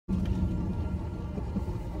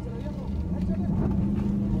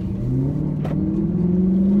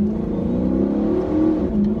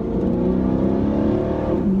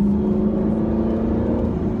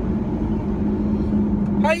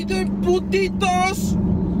Patitos!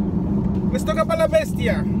 Let's talk about La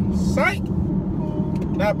Bestia. Psych!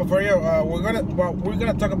 Nah, but for real, what we're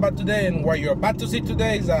gonna talk about today, and what you're about to see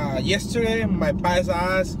today is yesterday my past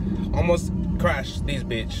ass almost crashed this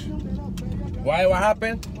bitch. Why? What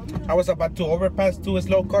happened? I was about to overpass two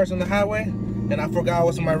slow cars on the highway, and I forgot I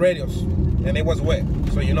was on my radials, and it was wet.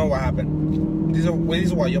 So you know what happened. This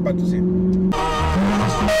is what you're about to see.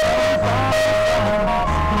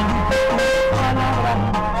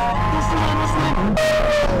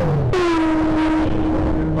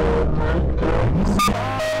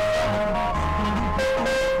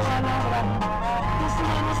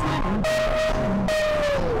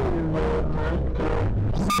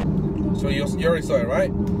 So you already saw it,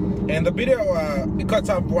 right? And the video, it cuts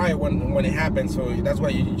off right when it happens, so that's why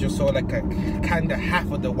you just saw like a kind of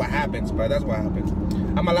half of what happens, but that's what happens.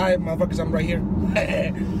 I'm alive, motherfuckers, I'm right here.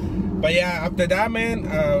 But yeah, after that, man,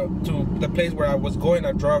 to the place where I was going,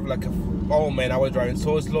 I drove like oh man, I was driving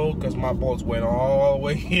so slow because my balls went all the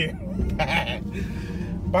way here.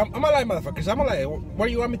 But I'm alive, motherfuckers, I'm alive. What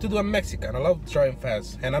do you want me to do in Mexican? I love driving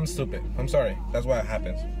fast, and I'm stupid. I'm sorry, that's what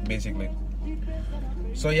happens, basically.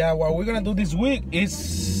 So yeah, what we're gonna do this week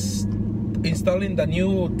is installing the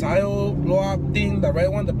new tile blow-up thing, the red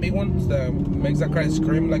one, the big one that makes the car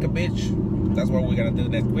scream like a bitch. That's what we're gonna do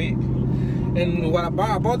next week. And what I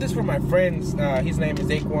bought this for my friends. His name is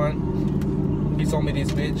Aquan. He sold me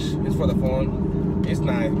this bitch. It's for the phone. It's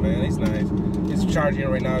nice, man. It's nice. It's charging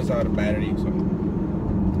right now. It's out of battery. So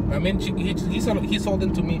I mean, he sold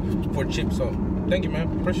it to me for cheap. So thank you,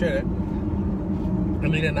 man. Appreciate it. I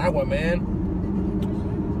mean, an hour, man.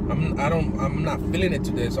 I'm not feeling it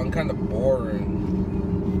today, so I'm kind of bored.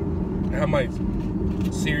 I have my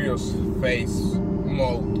serious face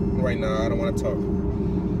mode right now. I don't want to talk.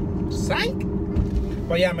 Psych.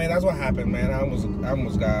 But yeah, man, that's what happened, man. I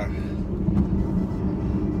almost got.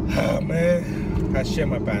 Oh man, I shit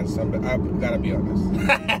my pants. I gotta be honest.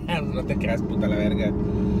 No te creas, puta la verga.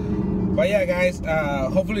 But yeah, guys,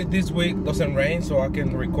 hopefully this week doesn't rain, so I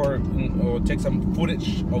can record or take some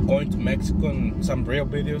footage of going to Mexico and some real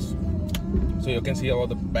videos, so you can see all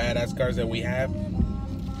the badass cars that we have.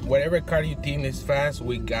 Whatever car you think is fast,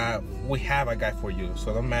 we have a guy for you.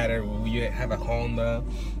 So don't matter, you have a Honda,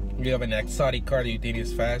 you have an exotic car that you think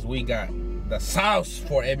is fast, we got the sauce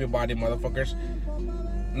for everybody, motherfuckers.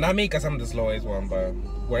 Not me, cause I'm the slowest one, but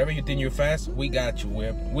wherever you think you're fast, we got you.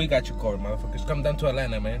 We got you covered, motherfuckers. Come down to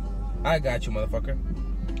Atlanta, man. I got you, motherfucker.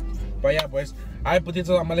 But yeah, boys, I'm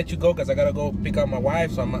gonna let you go because I gotta go pick up my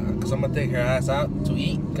wife. So I'm gonna take her ass out to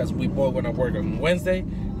eat because we both gonna work on Wednesday.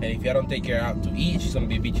 And if I don't take her out to eat, she's gonna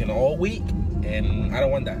be bitching all week. And I don't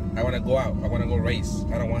want that. I wanna go out. I wanna go race.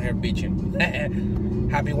 I don't want her bitching.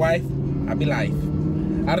 Happy wife, happy life.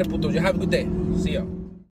 Arre puto, you have a good day. See ya.